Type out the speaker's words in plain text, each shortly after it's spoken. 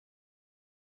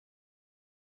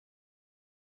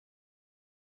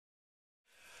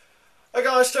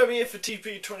Hi guys, Toby here for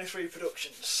TP23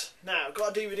 Productions. Now, I've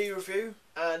got a DVD review,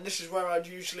 and this is where I'd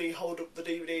usually hold up the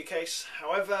DVD case.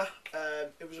 However,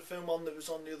 it was a film that was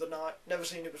on the other night, never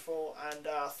seen it before, and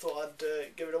I thought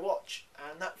I'd give it a watch.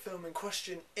 And that film in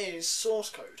question is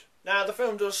Source Code. Now, the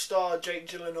film does star Jake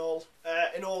Gyllenhaal.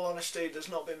 In all honesty, there's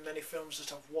not been many films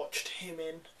that I've watched him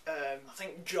in. I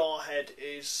think Jarhead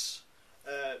is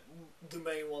the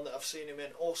main one that I've seen him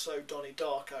in. Also, Donnie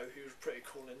Darko, who was pretty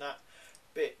cool in that.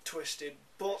 Bit twisted,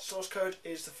 but Source Code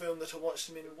is the film that I watched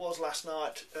him in. It was last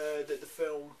night that the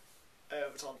film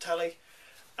was on telly,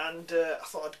 and I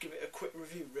thought I'd give it a quick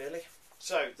review really.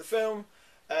 So the film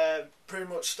pretty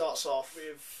much starts off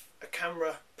with a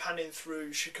camera panning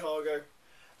through Chicago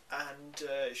and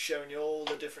showing you all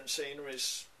the different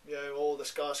sceneries, you know, all the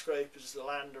skyscrapers, the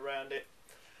land around it,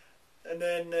 and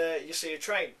then you see a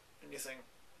train and you think,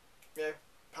 yeah,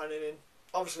 panning in,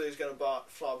 obviously it's going to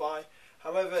fly by.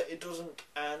 However, it doesn't,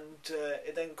 and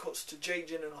it then cuts to Jake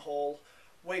Gyllenhaal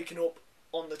waking up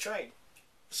on the train.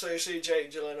 So you see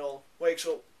Jake Gyllenhaal wakes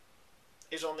up,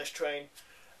 he's on this train,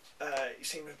 he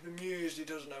seems bemused, he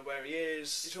doesn't know where he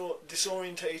is, he's all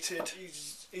disorientated,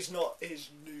 he's not his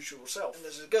usual self. And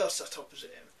there's a girl sat opposite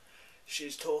him,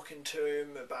 she's talking to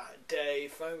him about a day,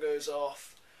 phone goes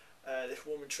off, this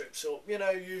woman trips up, you know,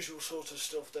 usual sort of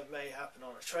stuff that may happen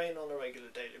on a train on a regular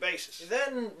daily basis. He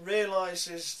then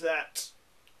realises that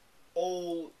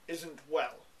all isn't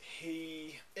well.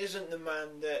 He isn't the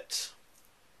man that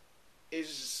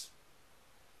is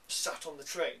sat on the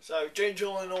train. So Jake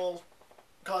Gyllenhaal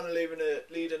kind of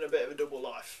leading a bit of a double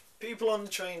life. People on the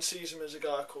train sees him as a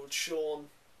guy called Sean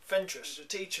Fentress, a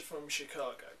teacher from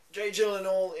Chicago. Jake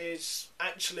Gyllenhaal is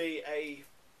actually a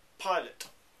pilot.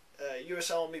 US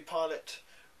Army pilot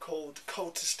called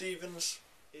Colter Stevens.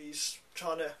 He's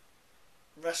trying to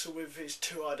wrestle with his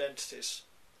two identities,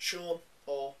 Sean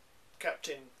or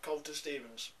Captain Colter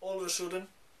Stevens. All of a sudden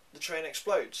the train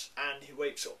explodes and he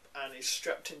wakes up and he's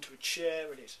strapped into a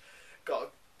chair and he's got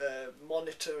a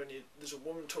monitor and there's a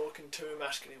woman talking to him,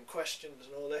 asking him questions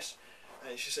and all this,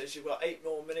 and she says you've got 8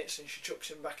 more minutes, and she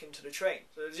chucks him back into the train.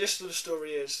 So the gist of the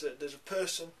story is that there's a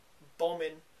person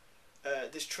bombing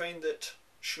this train that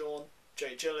Sean,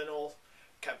 Jake Gyllenhaal,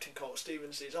 Captain Colter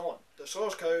Stevens is on. The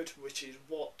source code, which is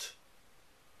what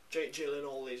Jake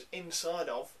Gyllenhaal is inside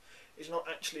of, is not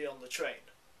actually on the train,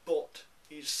 but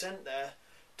he's sent there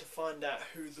to find out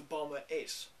who the bomber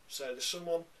is. So there's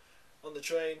someone on the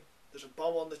train, there's a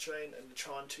bomb on the train, and they're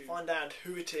trying to find out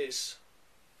who it is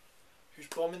who's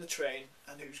bombing the train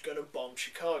and who's going to bomb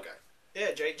Chicago.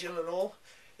 Yeah, Jake Gyllenhaal,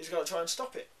 he's got to try and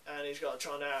stop it, and he's got to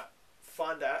try and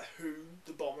find out who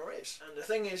the bomber is. And the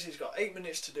thing is, he's got 8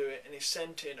 minutes to do it, and he's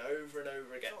sent in over and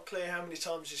over again. Not clear how many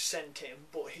times he's sent in,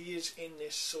 but he is in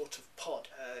this sort of pod.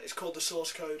 It's called the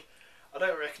Source Code. I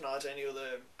don't recognise any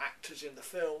other actors in the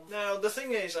film. Now the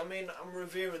thing is, I mean, I'm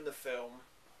reviewing the film,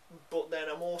 but then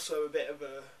I'm also a bit of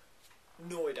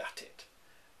annoyed at it.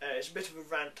 It's a bit of a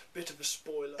rant, a bit of a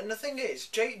spoiler. And the thing is,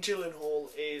 Jake Gyllenhaal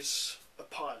is a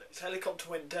pilot. His helicopter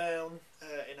went down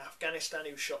in Afghanistan.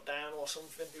 He was shot down or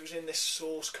something. He was in this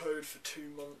source code for 2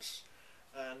 months,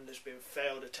 and there's been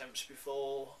failed attempts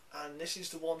before, and this is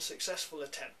the one successful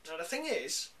attempt. Now the thing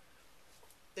is,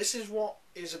 this is what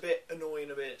is a bit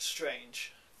annoying, a bit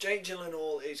strange. Jake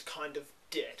Gyllenhaal is kind of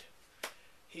dead.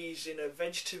 He's in a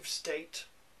vegetative state.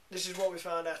 This is what we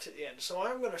found out at the end, so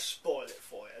I'm going to spoil it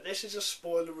for you. This is a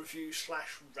spoiler review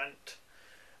 / rant,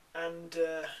 and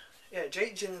yeah,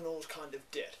 Jake Gyllenhaal's kind of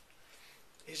dead.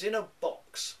 He's in a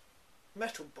box,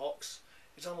 metal box.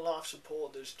 He's on life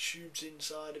support. There's tubes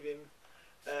inside of him.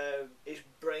 His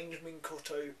brain's been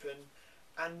cut open,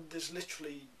 and there's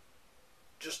literally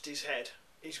just his head.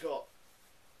 He's got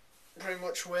pretty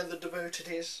much where the devoted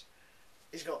is.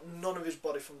 He's got none of his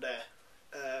body from there.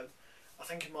 I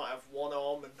think he might have one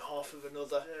arm and half of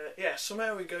another. Yeah,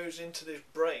 somehow he goes into this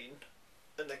brain,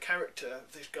 and the character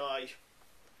of this guy,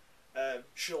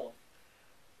 Sean,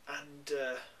 and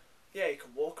yeah, he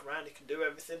can walk around, he can do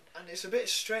everything, and it's a bit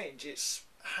strange. It's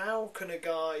how can a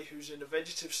guy who's in a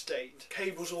vegetative state,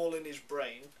 cables all in his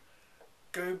brain,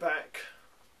 go back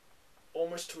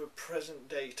almost to a present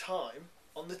day time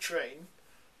on the train,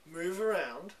 move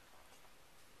around,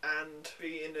 and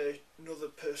be in another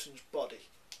person's body?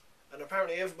 And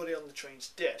apparently everybody on the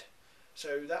train's dead,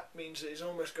 so that means that he's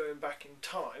almost going back in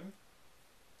time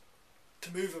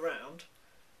to move around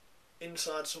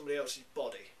inside somebody else's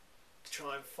body to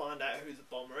try and find out who the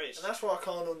bomber is. And that's what I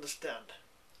can't understand.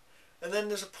 And then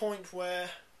there's a point where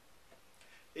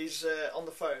he's on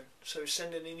the phone, so he's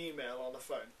sending an email on the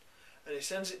phone, and he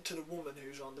sends it to the woman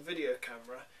who's on the video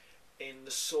camera in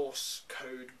the source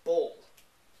code ball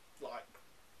like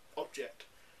object,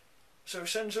 So he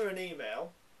sends her an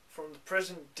email from the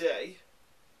present day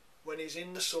when he's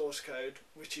in the source code,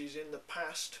 which is in the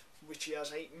past, which he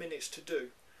has 8 minutes to do.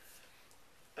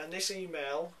 And this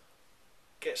email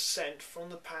gets sent from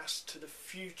the past to the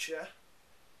future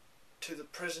to the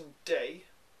present day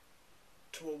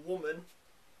to a woman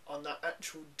on that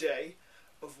actual day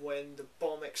of when the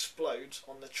bomb explodes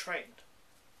on the train,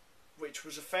 which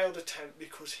was a failed attempt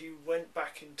because he went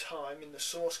back in time in the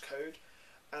source code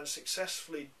and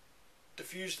successfully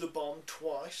defused the bomb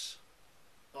twice,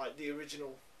 like the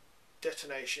original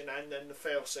detonation and then the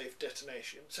failsafe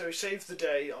detonation. So he saved the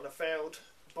day on a failed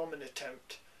bombing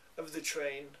attempt of the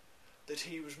train that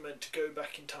he was meant to go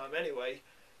back in time anyway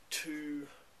to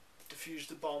defuse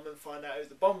the bomb and find out who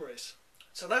the bomber is.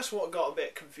 So that's what got a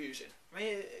bit confusing. I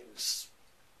mean,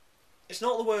 it's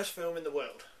not the worst film in the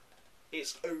world.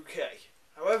 It's okay.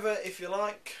 However, if you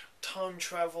like time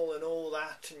travel and all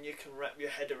that and you can wrap your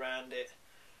head around it,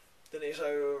 then it's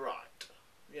alright.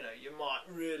 You know, you might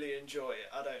really enjoy it,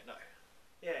 I don't know.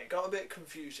 Yeah, it got a bit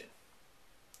confusing.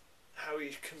 How he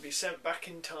can be sent back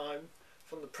in time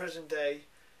from the present day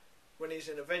when he's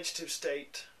in a vegetative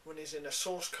state, when he's in a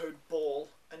source code ball,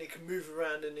 and he can move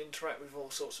around and interact with all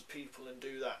sorts of people and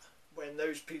do that when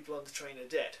those people on the train are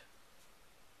dead.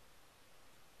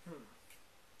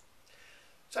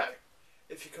 So,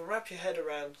 if you can wrap your head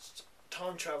around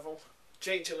time travel,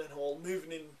 Jake Gyllenhaal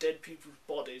moving in dead people's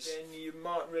bodies, then you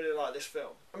might really like this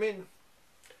film. I mean,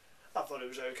 I thought it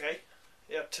was okay.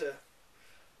 You had to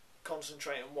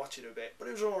concentrate and watch it a bit, but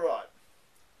it was alright.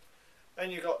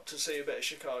 And you got to see a bit of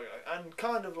Chicago, and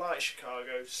kind of like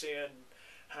Chicago, seeing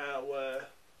how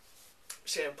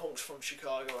CM Punk's from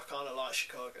Chicago. I kind of like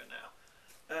Chicago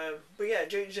now. But yeah,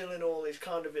 Jake Gyllenhaal is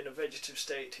kind of in a vegetative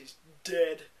state. He's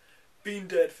dead, been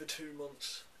dead for 2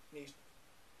 months, and he's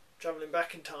travelling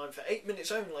back in time for 8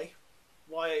 minutes only.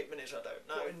 Why 8 minutes, I don't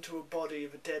know. Into a body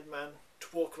of a dead man to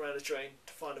walk around a train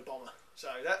to find a bomber. So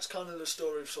that's kind of the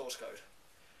story of Source Code.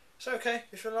 It's okay.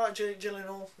 If you like Jake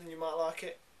Gyllenhaal, then you might like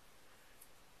it.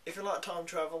 If you like time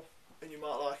travel, then you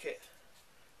might like it.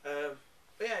 But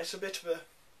yeah, it's a bit of an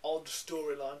odd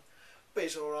storyline, but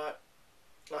it's alright.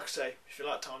 Like I say, if you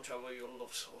like time travel, you'll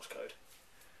love Source Code.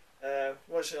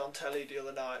 Watched it on telly the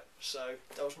other night, so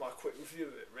that was my quick review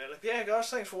of it, really. But yeah, guys,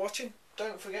 thanks for watching.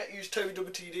 Don't forget, use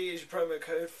TobyWTD as your promo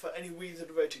code for any Weezer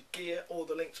devoted gear. All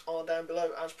the links are down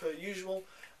below, as per usual.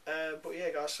 But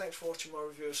yeah, guys, thanks for watching my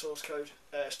review of Source Code,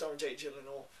 starring Jake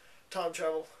Gyllenhaal. Time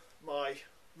travel, my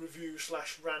review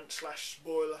slash rant slash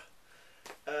spoiler.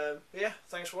 Yeah,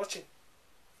 thanks for watching.